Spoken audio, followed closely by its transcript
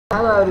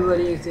Hello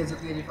everybody, it's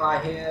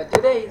Yasuki here.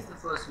 Today is the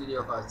first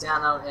video of our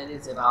channel and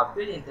it's about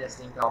pretty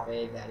interesting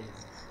topic, that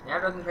is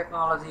networking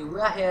technology. We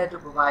are here to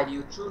provide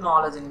you true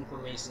knowledge and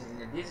information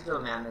in a digital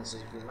manner. So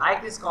if you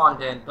like this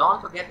content, don't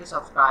forget to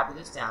subscribe to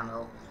this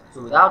channel.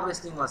 So without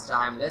wasting much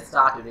time, let's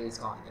start today's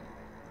content.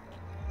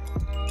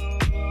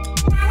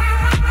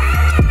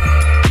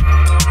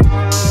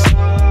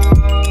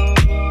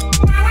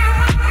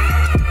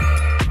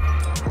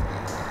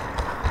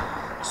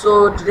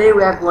 So today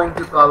we are going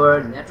to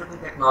cover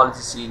networking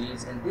technology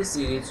series. In this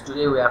series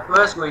today we are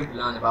first going to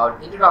learn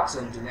about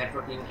introduction to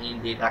networking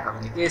in data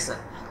communication.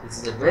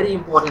 This is a very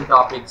important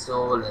topic,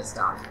 so let's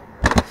start.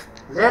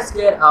 Let's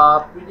get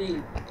a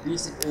pretty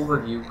basic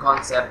overview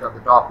concept of the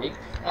topic.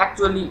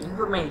 Actually,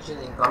 information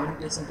and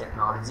communication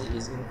technology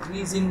is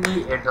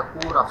increasingly at the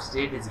core of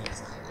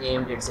strategies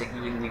aimed at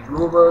securing the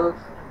global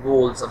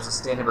goals of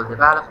sustainable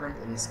development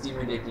and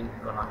stimulating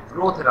economic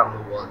growth around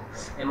the world.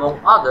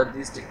 Among other,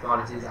 these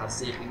technologies are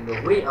shaping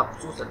the way of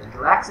social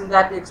interaction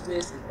that takes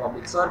place in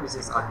public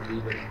services are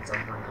delivered in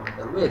some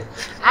fundamental ways.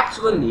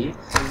 Actually,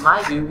 in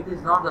my view, it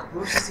is not the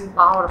processing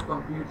power of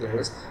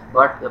computers,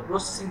 but the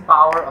processing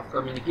power of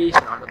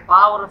communication, or the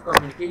power of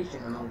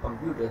communication among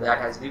computers, that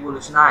has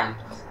revolutionized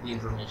the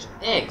information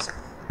age.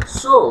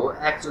 So,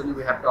 actually,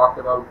 we have talked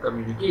about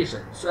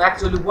communication. So,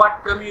 actually,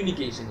 what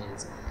communication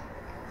is?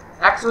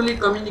 Actually,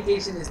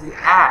 communication is the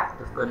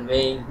act of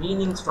conveying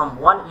meanings from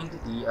one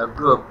entity or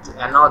group to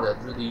another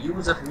through the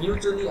use of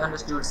mutually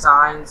understood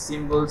signs,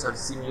 symbols, or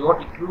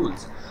semiotic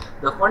rules.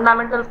 The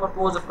fundamental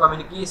purpose of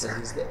communication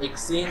is the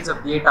exchange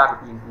of data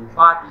between two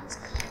parties.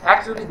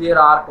 Actually, there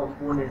are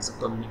components of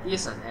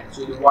communication.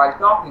 Actually, while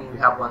talking, we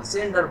have one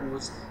sender who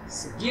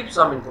gives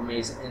some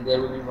information, and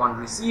there will be one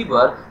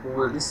receiver who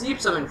will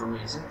receive some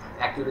information.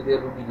 Actually, there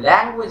will be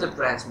language of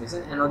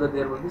transmission, another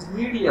there will be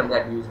medium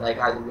that we use, like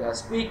either we are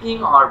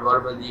speaking or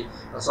verbally,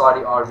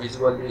 or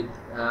visually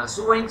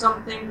showing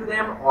something to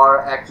them,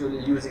 or actually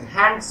using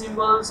hand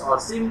symbols or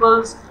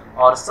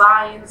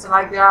signs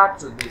like that.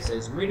 So this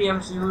is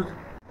mediums used.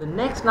 The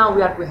next now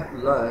we have to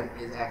learn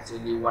is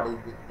actually what is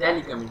the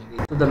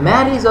telecommunication. So the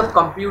marriage of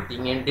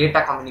computing and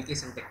data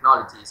communication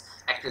technologies.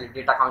 Actually,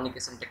 data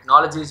communication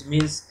technologies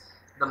means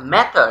the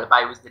method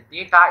by which the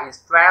data is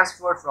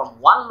transferred from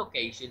one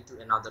location to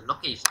another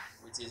location,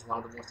 which is one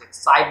of the most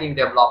exciting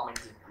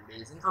developments in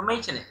today's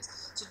information age.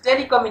 So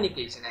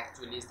telecommunication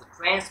actually is the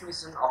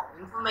transmission of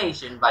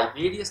information by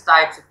various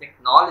types of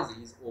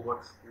technologies over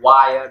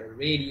wired,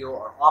 radio,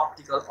 or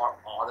optical, or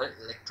other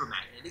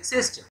electromagnetic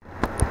systems.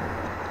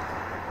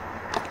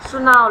 So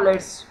now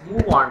let's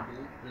move on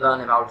to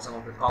learn about some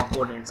of the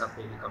components of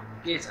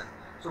telecommunication.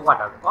 So what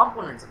are the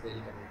components of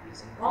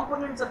telecommunication?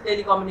 Components of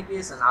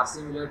telecommunication are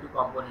similar to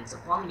components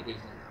of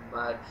communication,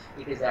 but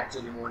it is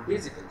actually more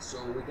digital.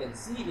 So we can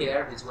see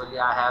here visually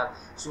I have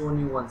shown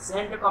you one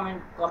sender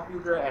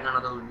computer and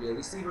another will be a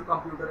receiver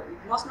computer.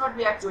 It must not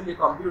be actually a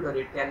computer,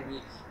 it can be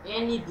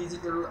any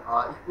digital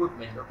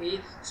equipment.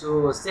 Okay,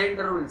 so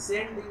sender will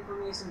send the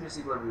information,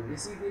 receiver will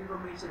receive the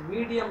information,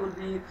 medium will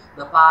be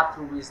the path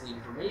through which the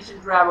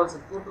information travels,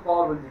 and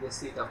protocol will be the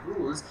set of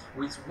rules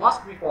which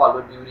must be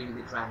followed during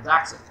the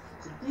transaction.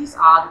 So these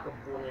are the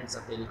components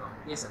of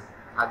telecommunication.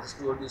 I just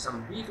told you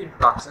some brief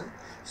introduction.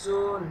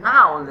 So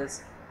now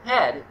let's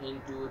head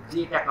into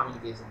data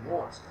communication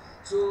modes.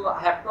 So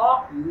I have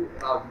talked to you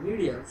about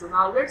medium. So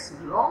now let's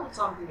learn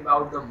something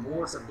about the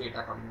modes of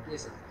data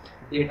communication.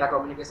 Data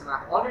communication, I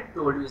have already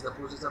told you, is the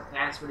process of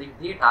transferring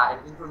data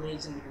and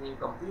information between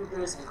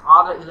computers and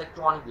other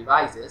electronic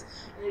devices.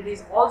 And it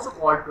is also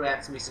called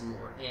transmission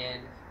mode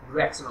and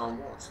directional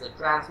mode. So the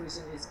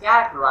transmission is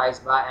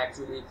characterized by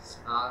actually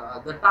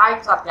the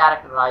types are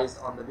characterized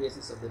on the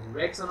basis of the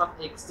direction of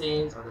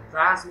exchange, or the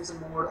transmission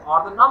mode,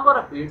 or the number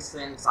of bits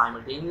sent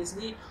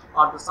simultaneously,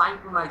 or the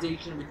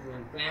synchronization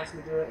between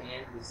transmitter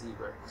and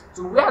receiver.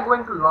 So we are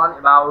going to learn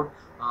about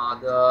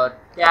the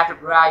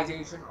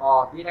categorization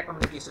of data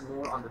communication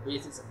mode on the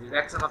basis of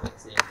direction of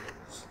exchange.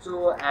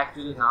 So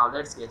actually now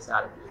let's get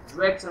started with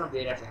direction of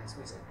data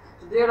transmission.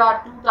 So there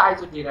are two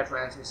types of data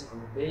transmission on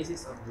the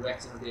basis of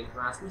direction of data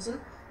transmission.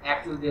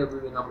 Actually, there will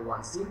be number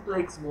one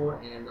simplex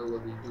mode and there will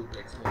be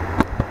duplex mode.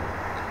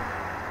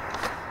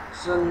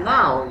 So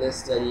now let's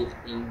study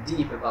in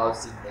deep about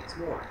simplex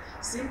mode.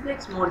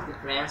 Simplex mode is the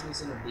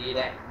transmission of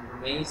data and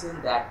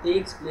information that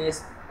takes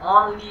place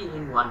only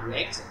in one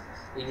direction.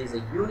 It is a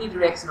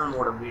unidirectional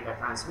mode of data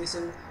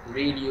transmission.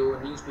 Radio,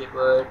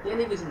 newspaper,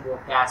 television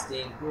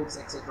broadcasting, books,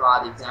 etc.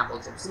 are the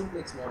examples of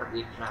simplex mode of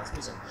data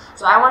transmission.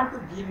 So I want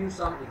to give you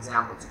some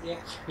examples. Okay,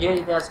 here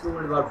it has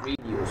told about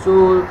radio.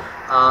 So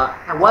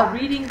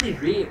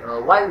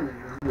while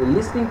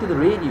listening to the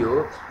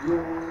radio,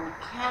 you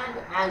can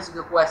answer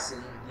the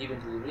question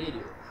given to the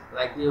radio.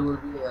 Like they will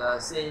be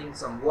saying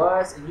some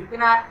words and you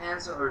cannot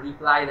answer or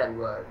reply that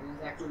word. It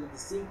is actually the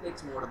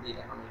simplex mode of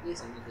data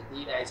communication. The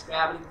data is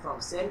traveling from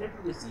sender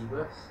to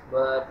receiver,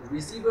 but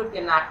receiver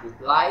cannot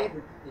reply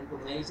the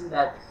information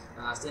that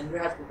sender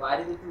has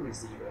provided it to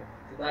receiver.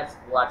 So that's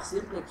what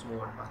simplex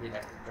mode of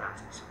data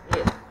transmission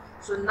is.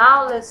 So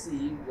now let's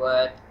see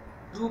what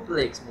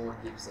duplex mode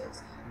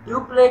chipsets.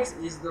 Duplex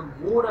is the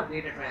mode of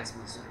data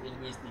transmission in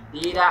which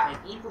the data and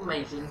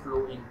information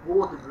flow in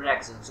both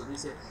directions. So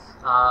this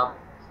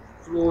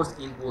flows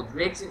in both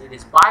directions. It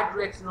is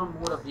bidirectional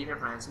mode of data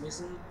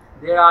transmission.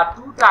 There are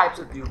two types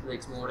of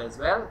duplex mode as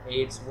well.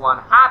 It's one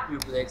half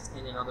duplex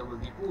and another will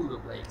be full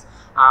duplex.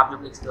 Half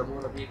duplex is the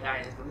mode of data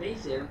and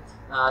information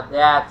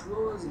that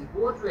flows in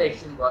both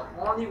directions but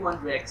only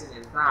one direction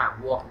at a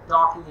time.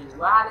 Walkie-talkie and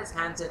wireless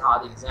handset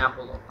are the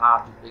example of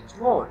half duplex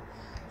mode.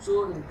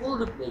 So in full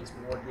duplex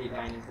mode, data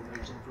and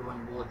information flow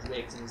in both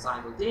directions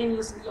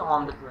simultaneously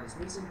on the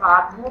transmission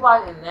path.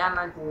 Mobile and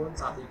landline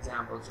phones are the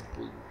examples of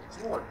full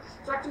duplex mode.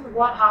 So actually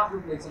what half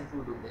duplex and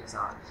full duplex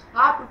are?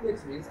 Half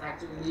duplex means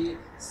actually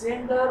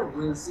sender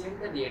will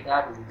send the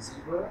data to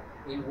receiver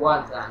in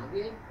one time.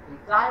 Okay, in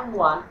time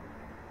one,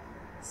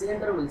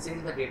 sender will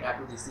send the data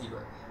to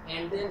receiver,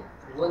 and then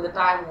when the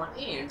time one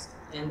ends,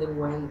 and then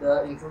when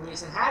the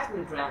information has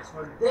been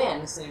transferred,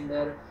 then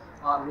sender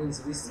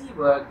means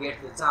receiver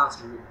gets the chance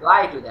to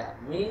reply to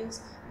that.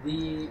 Means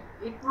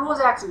it flows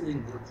actually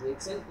in both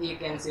directions. A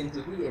can send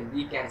to B and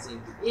B can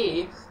send to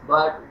A,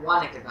 but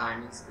one at a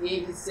time. Means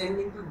A is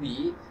sending to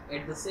B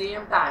at the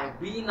same time.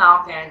 B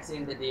now can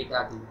send the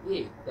data to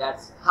A.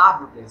 That's half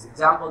duplex.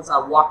 Examples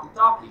are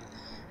walkie-talkie.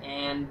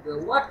 And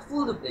what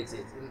full duplex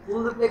is? In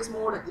full duplex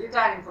mode, data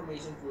and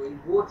information flow in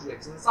both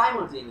directions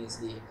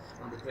simultaneously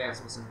on the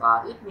transmission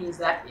path. It means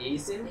that A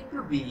is sending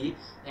to B,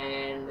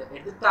 and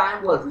at the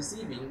time while B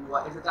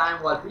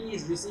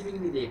is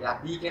receiving the data,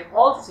 B can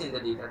also send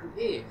the data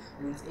to A.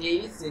 Means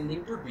A is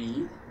sending to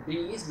B, B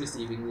is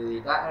receiving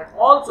the data, and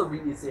also B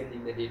is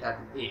sending the data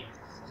to A.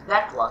 So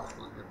that's what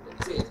full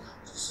duplex is.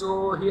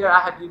 So here I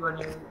have given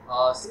you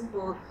a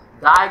simple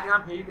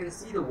diagram. Here you can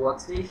see the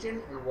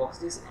workstation, and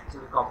workstation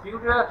actually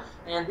computer,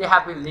 and they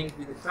have been linked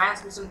with the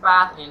transmission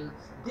path, and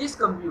this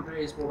computer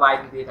is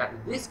providing data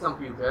to this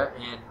computer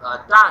at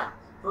a time.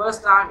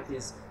 First time it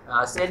is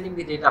sending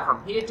the data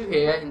from here to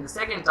here. In the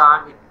second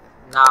time,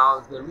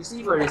 now the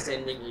receiver is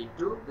sending it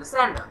to the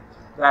sender.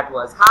 That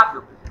was half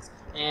duplex.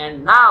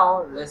 And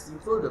now let's see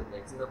full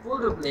duplex. In the full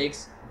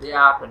duplex, they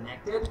are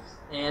connected,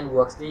 and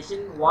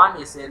workstation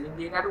 1 is sending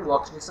data to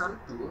workstation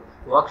 2.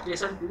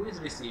 Workstation 2 is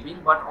receiving,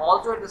 but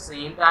also at the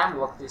same time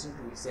workstation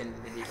 2 is sending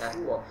the data to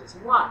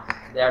workstation 1.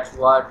 That's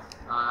what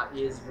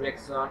is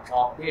direction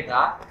of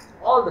data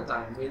all the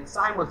time, means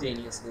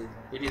simultaneously.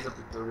 It is a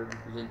pictorial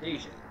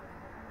representation.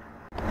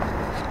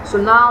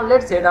 So now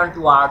let's head on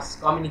towards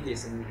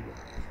communication media.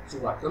 So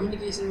what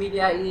communication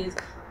media is?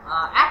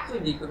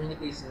 Actually,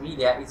 communication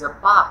media is a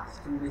path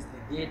through which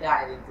the data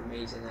and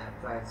information are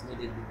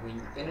transmitted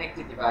between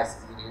connected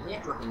devices in a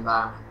network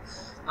environment.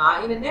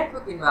 In a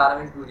network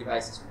environment, two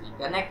devices will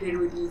be connected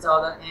with each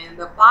other, and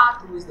the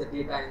path through which the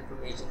data and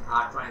information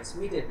are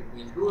transmitted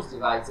between those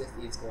devices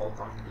is called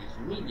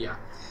communication media.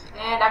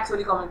 And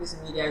actually,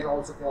 communication media is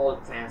also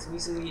called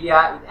transmission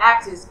media. It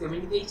acts as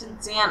communication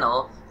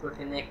channel for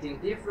connecting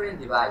different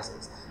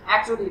devices.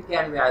 Actually, it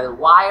can be either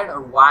wired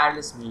or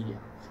wireless media.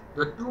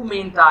 The two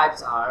main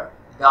types are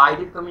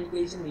guided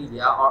communication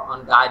media or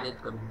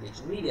unguided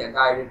communication media.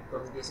 Guided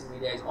communication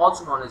media is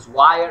also known as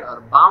wired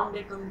or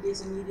bounded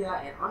communication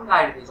media, and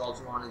unguided is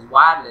also known as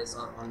wireless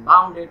or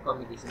unbounded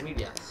communication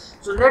media.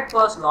 So let's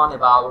first learn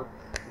about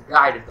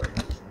guided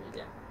communication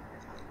media.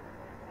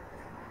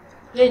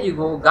 Here you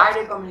go.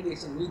 Guided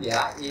communication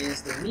media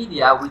is the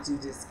media which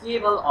uses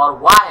cable or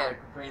wire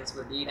to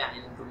transfer data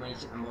and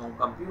information among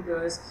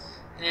computers.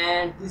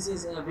 And this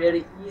is a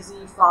very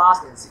easy,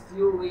 fast and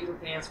secure way to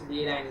transfer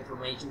data and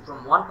information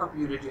from one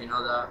computer to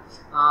another.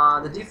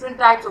 The different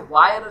types of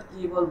wire or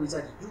cable which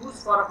are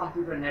used for a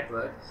computer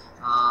network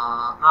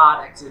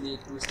are actually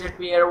twisted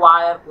pair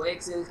wire,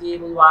 coaxial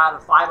cable wire, or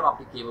fiber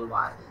optic cable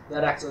wire.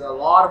 There are actually a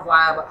lot of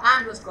wire, but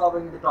I'm just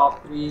covering the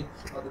top three,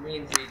 or the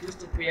main three: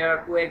 twisted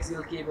pair,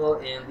 coaxial cable,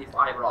 and the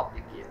fiber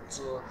optic cable.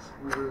 So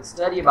we will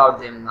study about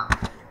them now.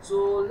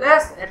 So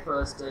let's at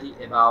first study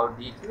about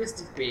the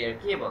twisted pair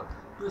cable.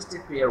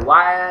 Twisted pair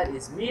wire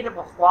is made up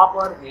of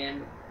copper,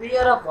 and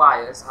pair of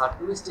wires are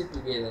twisted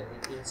together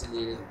and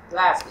insulated with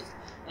plastic.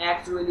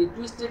 Actually,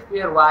 twisted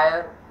pair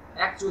wire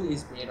actually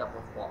is made up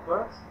of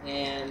copper,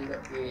 and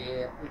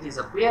it is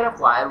a pair of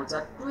wire which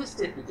are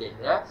twisted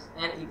together,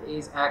 and it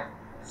is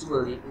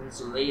actually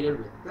insulated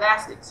with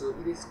plastic. So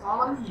it is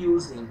commonly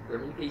used in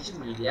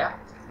communication media,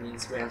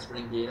 means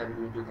transferring data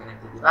between two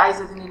connected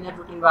devices in a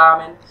network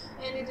environment,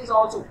 and it is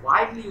also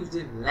widely used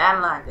in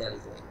landline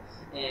telephone.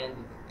 And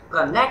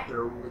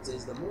connector, which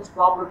is the most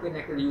popular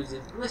connector used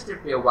in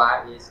twisted pair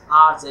wire, is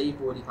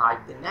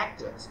RJ45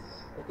 connectors.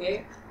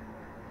 Okay,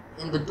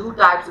 and the two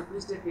types of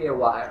twisted pair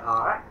wire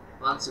are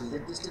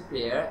unshielded twisted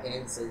pair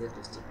and shielded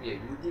twisted pair,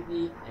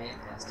 UTP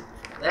and STP.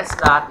 Let's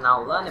start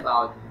now learn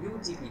about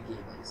UTP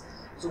cables.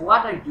 So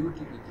what are UTP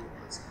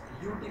cables?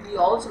 UTP,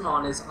 also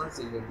known as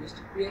unshielded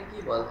twisted pair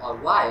cable or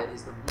wire,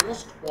 is the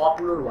most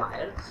popular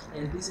wire,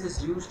 and this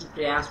is used to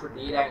transfer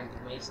data,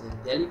 information,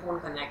 and telephone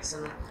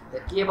connection.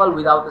 The cable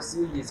without a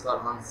shield is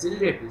called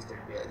unshielded twisted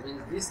pair. It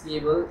means this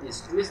cable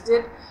is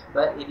twisted,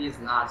 but it is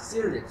not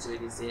shielded, so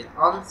it is an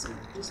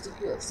unshielded twisted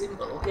pair.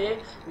 Simple, okay?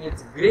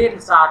 Its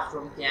grade starts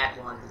from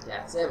Cat 1 to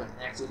Cat 7.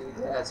 Actually,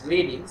 it has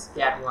ratings,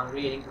 Cat 1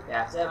 rating to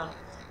Cat 7,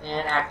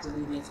 and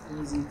actually it is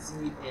easy,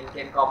 cheap, and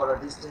can cover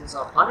a distance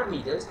of 100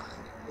 meters.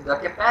 The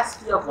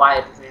capacity of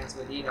wire to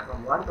transfer data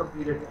from one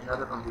computer to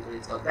another computer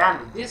is called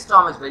bandwidth. This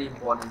term is very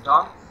important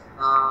term.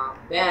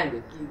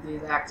 Bandwidth, it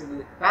is actually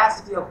the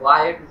capacity of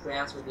wire to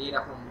transfer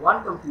data from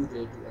one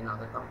computer to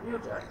another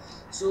computer.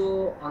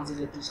 So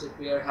unshielded twisted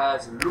pair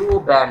has low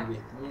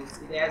bandwidth, means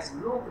it has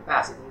low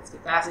capacity. Its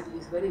capacity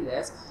is very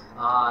less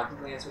to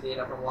transfer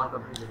data from one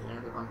computer to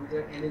another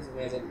computer, and is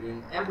measured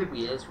in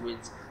Mbps, which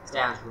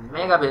stands for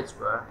megabits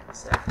per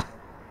second.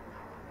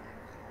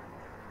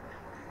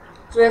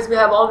 So as we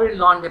have already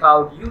learned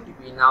about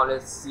UTP, now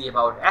let's see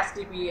about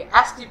STP.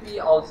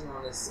 STP, also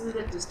known as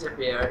shielded twisted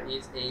pair,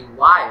 is a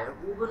wire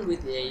woven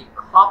with a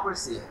copper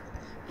shield.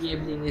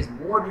 Cabling is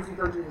more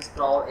difficult to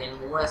install and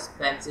more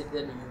expensive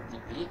than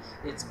UTP.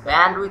 Its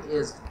bandwidth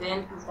is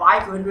 10 to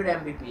 500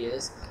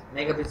 Mbps,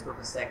 megabits per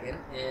second,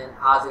 and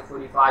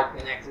RJ45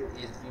 connector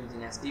is used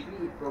in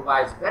STP. It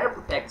provides better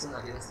protection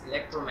against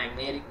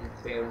electromagnetic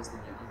interference than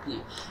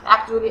UTP.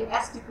 Actually,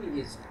 STP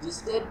is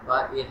twisted,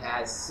 but it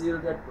has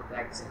shielded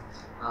protection,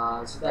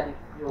 so that it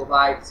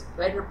provides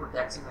better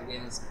protection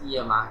against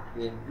EMI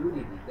than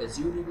UTP, because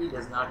UTP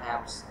does not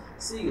have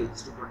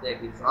shields to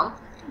protect it from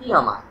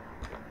EMI.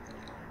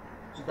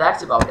 So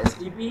that's about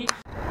STP.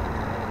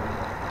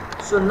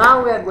 So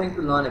now we are going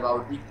to learn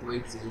about the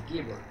coaxial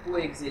cable.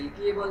 Coaxial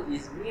cable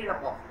is made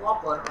up of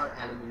copper or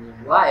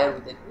aluminum wire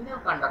with an inner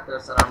conductor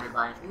surrounded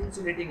by an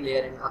insulating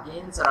layer and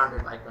again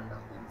surrounded by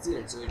conducting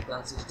shield. So it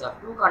consists of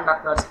two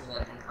conductors, inner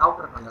and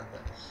outer conductor.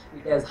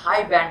 It has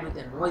high bandwidth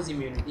and noise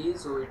immunity,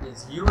 so it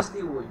is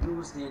usually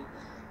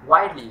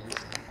widely used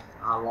in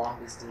long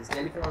distance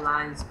telephone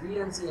lines.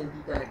 BNC and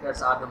T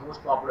connectors are the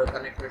most popular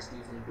connectors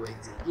used in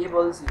coaxial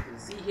cables. You can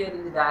see here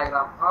in the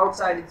diagram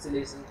outside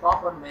insulation,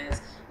 copper mesh,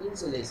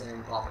 insulation,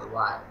 and copper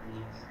wire.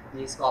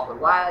 This copper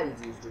wire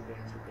is used to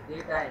transmit the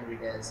data, and it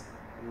has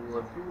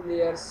two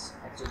layers,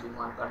 actually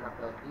one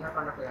conductor, inner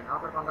conductor and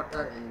outer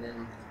conductor, and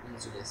then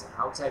insulation,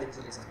 outside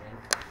insulation and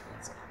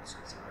inside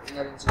insulation,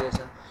 inner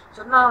insulation.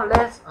 So now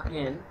let's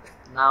again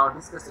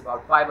discuss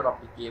about fiber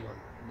optic cable,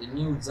 the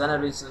new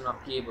generation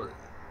of cable.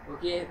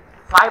 Okay,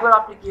 fiber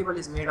optic cable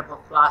is made up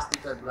of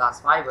plastic or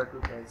glass fiber to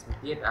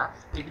transmit data.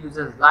 It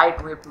uses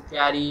light wave to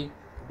carry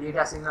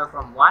data signal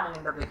from one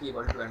end of the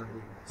cable to another.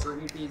 So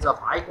it is of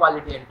high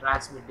quality and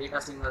transmit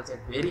data signals at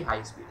very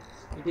high speed.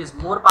 It is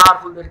more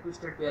powerful than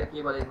twisted pair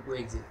cable and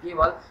coaxial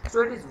cable.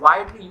 So it is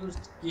widely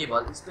used cable,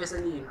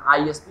 especially in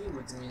ISP,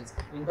 which means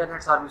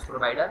Internet Service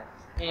Provider,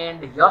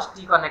 and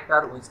ST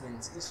connector, which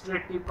means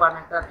straight tip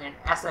connector, and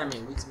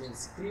SMA, which means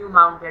screw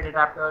mounted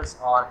adapters,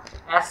 or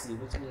SC,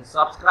 which means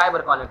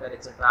subscriber connector,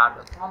 etc.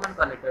 are the common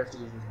connectors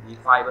used in the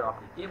fiber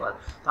optic cable.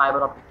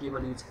 Fiber optic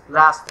cable use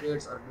glass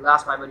threads or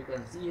glass fiber. You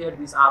can see here,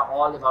 these are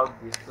all about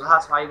this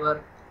glass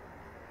fiber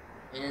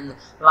and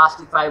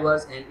plastic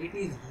fibers, and it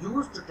is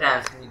used to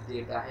transmit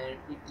data, and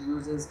it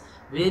uses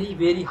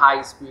very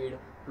high speed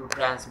to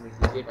transmit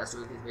the data. So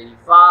it is very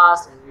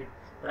fast, and it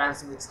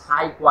transmits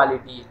high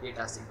quality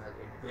data signal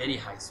at very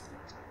high speed.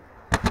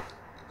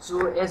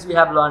 So as we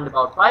have learned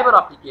about fiber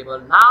optic cable,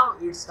 now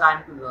it's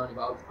time to learn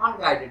about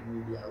unguided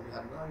media. We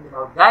have learned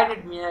about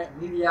guided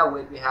media,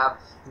 where we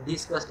have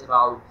discussed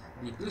about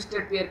the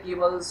twisted pair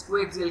cables,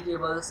 coaxial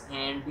cables,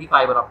 and the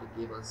fiber optic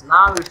cables.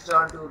 Now it's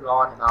time to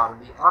learn about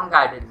the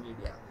unguided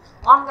media.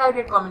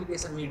 Unguided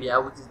communication media,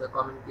 which is the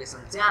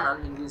communication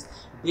channel in which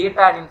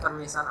data and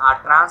information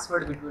are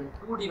transferred between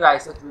two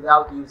devices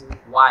without using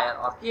wire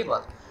or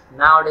cable.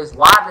 Nowadays,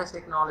 wireless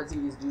technology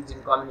is used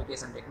in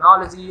communication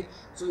technology,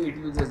 so it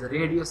uses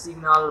radio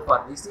signal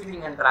for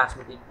receiving and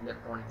transmitting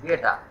electronic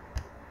data.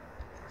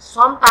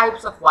 Some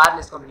types of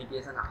wireless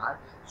communication are,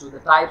 so the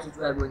types which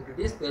we are going to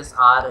discuss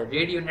are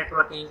radio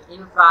networking,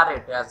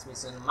 infrared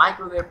transmission,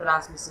 microwave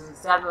transmission,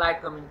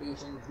 satellite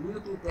communication,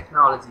 Bluetooth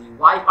technology,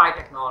 Wi-Fi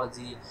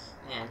technology,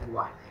 and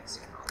wireless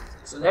technology.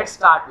 So let's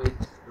start with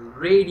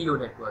radio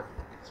networking.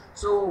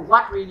 So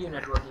what radio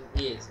networking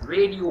is?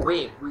 Radio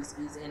wave, which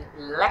is an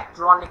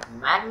electronic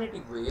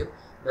magnetic wave.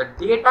 The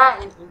data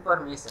and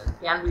information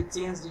can be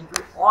changed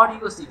into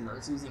audio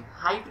signals using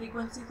high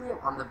frequency wave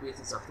on the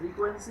basis of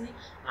frequency,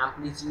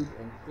 amplitude,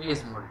 and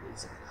phase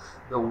modulation.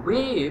 The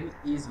wave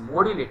is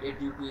modulated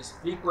due to its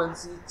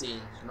frequency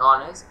change,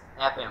 known as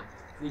FM,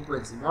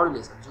 frequency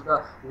modulation. So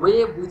the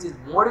wave which is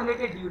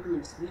modulated due to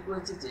its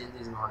frequency change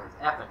is known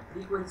as FM,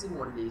 frequency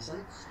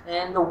modulation,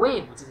 and the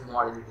wave which is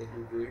modulated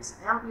due to its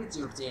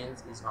amplitude change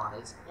is known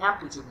as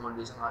amplitude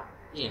modulation, or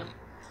AM.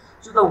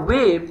 So the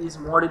wave is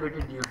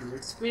modulated due to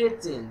its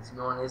phase change,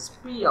 known as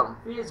PM,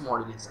 phase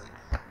modulation,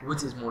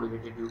 which is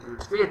modulated due to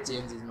its phase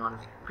change is known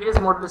as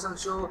phase modulation.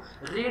 So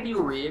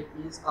radio wave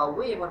is a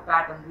wave or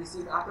pattern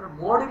received after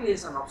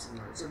modulation of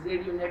signal. So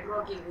radio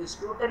networking is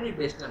totally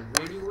based on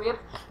radio wave.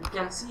 You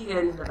can see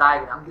here in the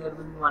diagram there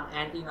will be one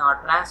antenna or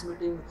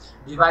transmitting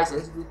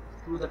devices with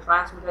through the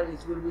transmitter.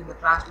 It will be in the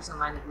transmission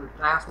line, it will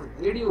transmit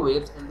radio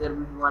waves, and there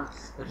will be one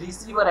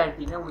receiver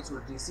antenna which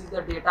will receive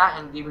the data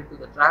and give it to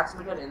the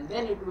transmitter, and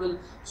then it will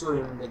show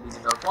in the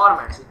digital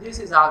format. So this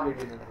is how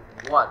radio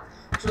networking works.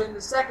 So in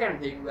the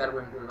second thing we are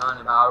going to learn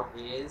about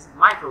is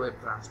microwave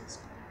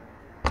transmission.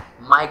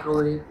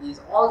 Microwave is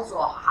also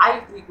a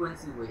high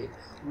frequency wave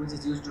which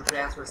is used to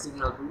transfer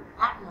signal to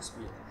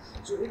atmosphere.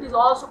 So it is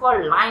also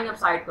called line of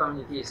sight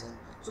communication.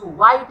 So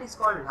why it is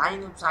called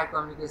line of sight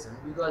communication?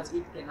 Because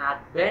it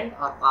cannot bend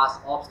or pass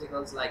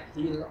obstacles like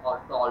hill or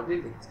tall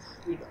buildings.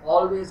 It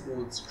always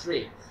goes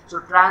straight. So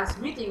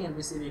transmitting and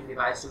receiving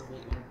device should be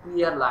in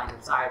clear line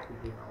of sight to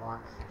data on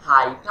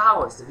high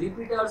towers.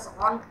 Repeaters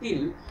on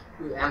till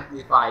to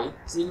amplify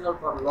signal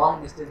for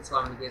long distance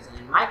communication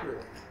in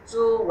microwave.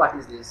 So what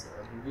is this?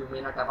 You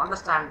may not have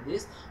understand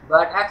this,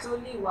 but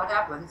actually what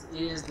happens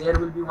is there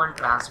will be one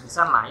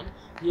transmission line.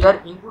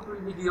 Here input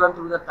will be given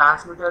through the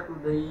transmitter to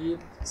the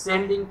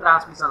sending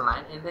transmission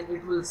line, and then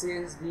it will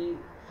send the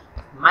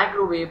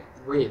microwave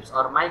waves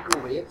or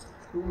microwaves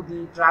to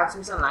the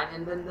transmission line,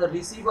 and then the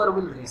receiver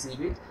will receive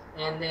it,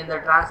 and then the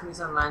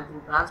transmission line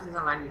through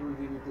transmission line it will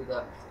give it to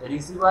the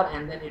receiver,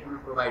 and then it will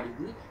provide you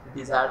the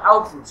desired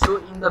output. So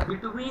in the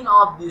between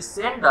of the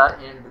sender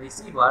and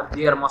receiver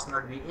there must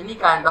not be any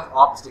kind of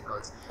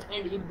obstacles,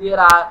 and if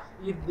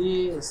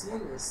the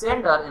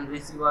sender and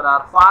receiver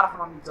are far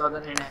from each other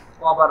and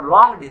cover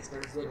long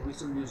distance, then we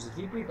should use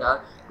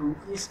repeater to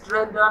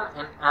strengthen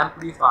and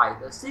amplify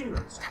the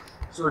signals.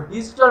 So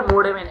digital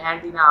modem and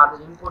antenna are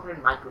the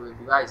important microwave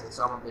devices.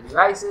 Some of the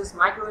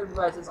microwave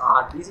devices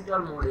are digital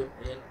modem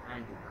and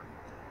antenna.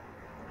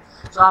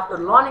 So after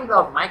learning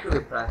about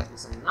microwave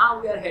transmission, now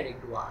we are heading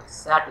towards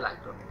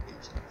satellite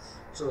communication.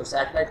 So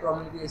satellite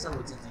communication,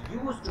 which is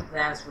used to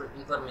transfer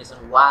information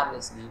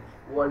wirelessly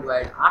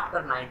worldwide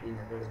after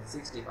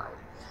 1965.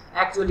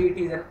 Actually, it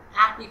is an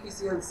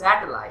artificial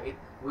satellite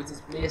which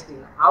is placed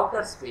in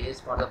outer space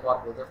for the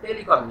purpose of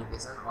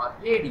telecommunication or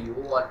radio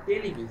or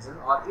television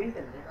or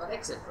internet or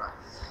etc.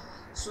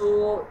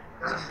 So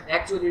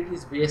actually it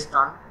is based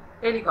on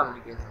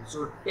telecommunication.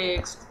 So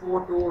text,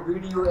 photo,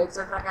 video,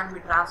 etc. can be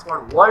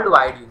transferred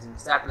worldwide using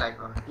satellite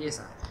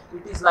communication.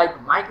 It is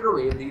like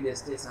microwave relay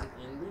station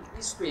in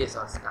the space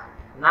or sky.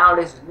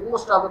 Nowadays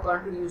most of the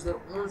countries use their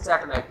own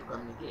satellite to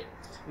communicate.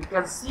 You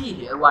can see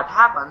here what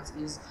happens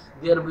is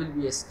there will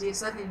be a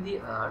station in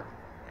the earth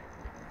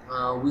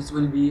which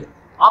will be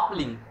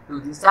uplinked to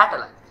the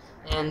satellite,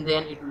 and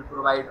then it will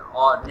provide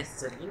all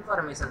necessary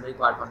information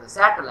required for the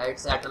satellite.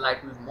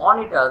 Satellite will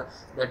monitor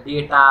the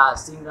data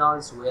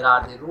signals, where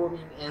are they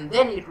roaming, and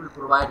then it will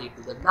provide it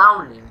to the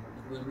downlink,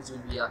 which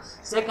will be a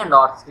second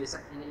earth station,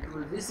 and it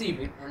will receive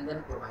it and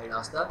then provide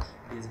us the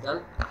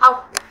digital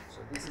output. So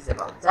this is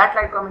about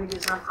satellite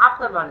communication.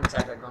 After learning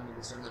satellite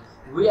communication,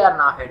 we are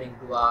now heading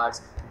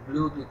towards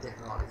Bluetooth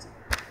technology.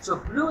 So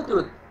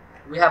Bluetooth,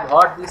 we have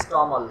heard this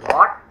term a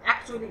lot.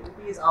 Actually,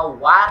 it is a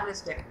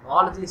wireless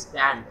technology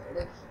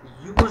standard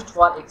used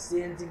for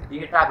exchanging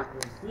data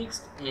between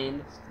fixed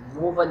and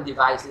mobile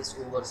devices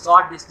over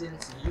short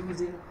distance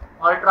using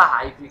ultra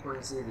high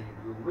frequency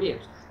radio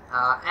waves.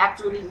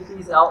 Actually, it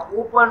is an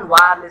open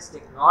wireless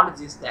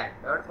technology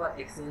standard for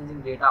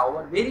exchanging data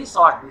over very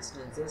short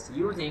distances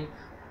using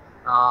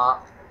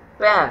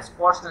PANS,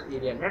 personal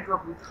area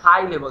network, with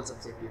high levels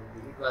of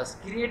security. It was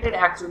created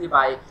actually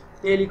by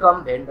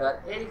telecom vendor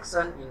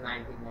Ericsson in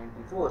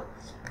 1994.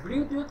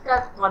 Bluetooth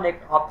can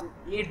connect up to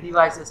 8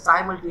 devices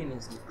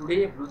simultaneously.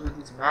 Today,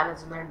 Bluetooth is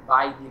managed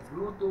by the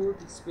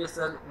Bluetooth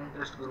Special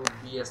Interest Group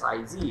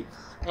 (BSIG),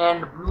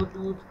 and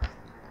Bluetooth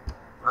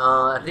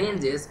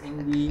ranges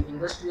in the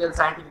industrial,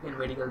 scientific, and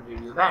medical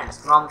radio bands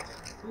from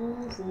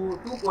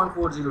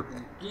 2.402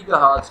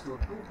 GHz to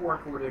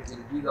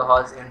 2.480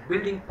 GHz, and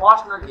building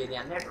personal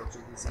area network. So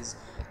this is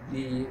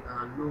the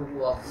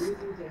logo of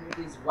Bluetooth, and it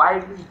is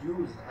widely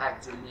used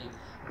actually.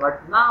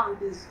 But now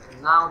these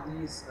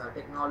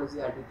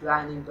technology are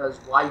declining because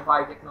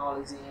Wi-Fi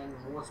technology and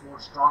more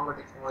stronger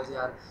technology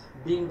are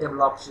being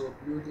developed. So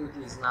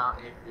Bluetooth is now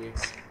at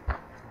its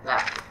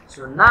back.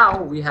 So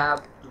now we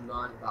have to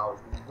learn about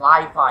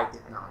Wi-Fi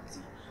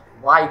technology.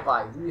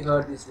 Wi-Fi, we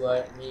heard this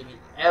word maybe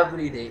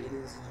every day. It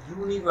is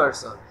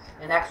universal,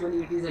 and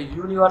actually it is a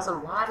universal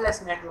wireless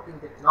networking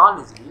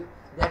technology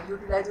that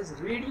utilizes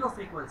radio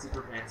frequency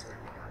to transfer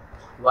data.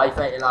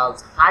 Wi-Fi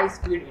allows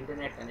high-speed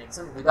internet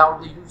connection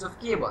without the use of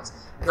cables.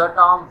 The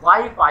term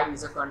Wi-Fi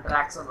is a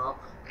contraction of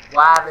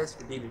wireless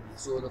fidelity.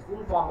 So the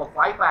full form of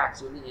Wi-Fi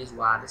actually is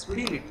wireless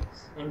fidelity,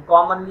 and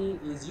commonly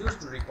is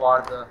used to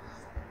refer the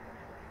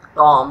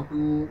term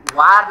to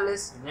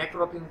wireless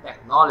networking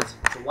technology.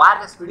 So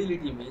wireless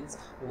fidelity means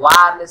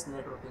wireless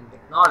networking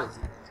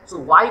technology. So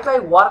Wi-Fi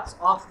works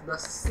off the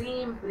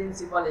same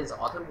principle as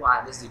other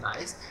wireless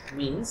device,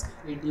 means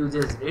it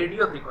uses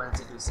radio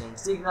frequency to send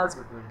signals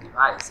between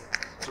devices.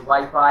 So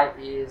Wi-Fi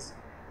is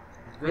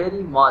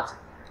very much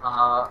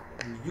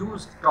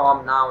used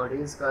term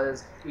nowadays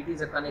because it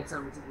is a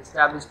connection which is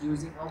established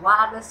using a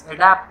wireless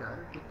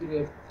adapter to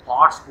create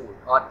hotspot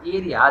or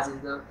areas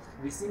in the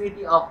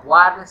vicinity of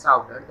wireless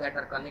router that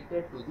are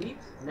connected to the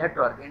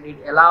network, and it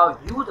allows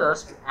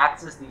users to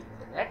access the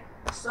internet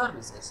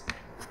services.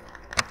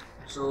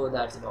 So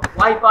that's about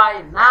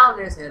Wi-Fi. Now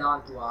let's head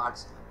on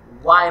towards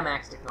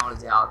WiMAX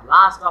technology. Our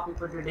last topic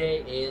for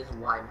today is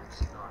WiMAX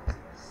technology.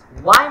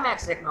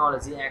 WiMAX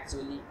technology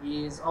actually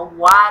is a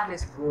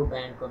wireless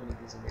broadband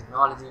communication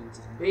technology which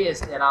is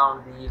based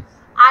around the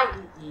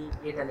IEEE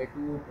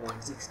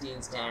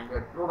 802.16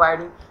 standard,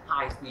 providing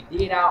high-speed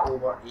data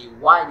over a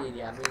wide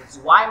area. Means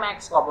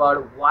WiMAX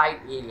covered wide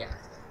areas.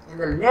 And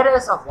the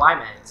letters of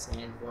WiMAX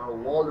stand for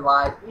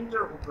Worldwide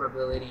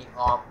Interoperability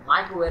of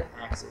Microwave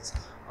Access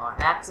or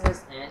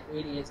Access, and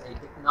it is a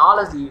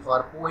technology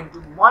for point to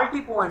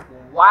multi-point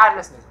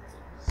wireless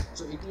networking.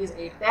 So it is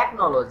a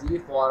technology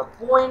for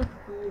point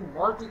to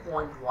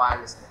multi-point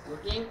wireless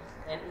networking,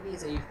 and it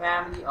is a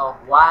family of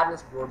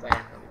wireless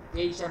broadband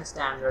communication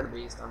standard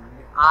based on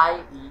the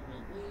IEEE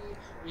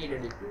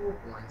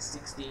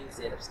 802.16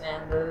 set of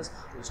standards,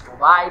 which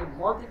provide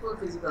multiple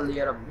physical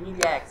layer of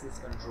media access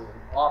control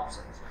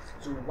options.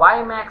 So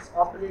WiMAX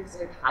operates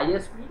at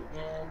higher speed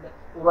and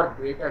over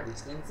greater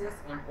distances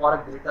and for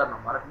a greater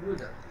number of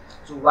users.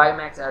 So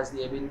WiMAX has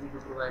the ability to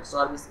provide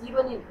service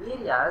even in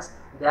areas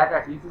that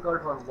are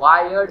difficult for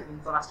wired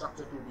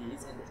infrastructure to reach,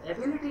 and the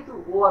ability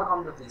to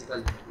overcome the physical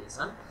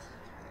limitation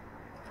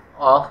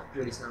of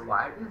traditional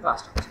wired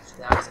infrastructure.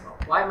 So that is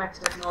about WiMAX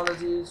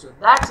technology. So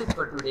that's it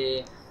for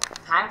today.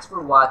 Thanks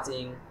for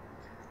watching,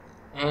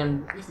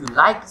 and if you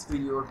like this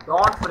video,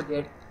 don't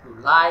forget to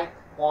like,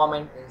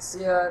 comment and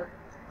share.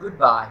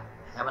 Goodbye.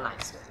 Have a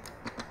nice day.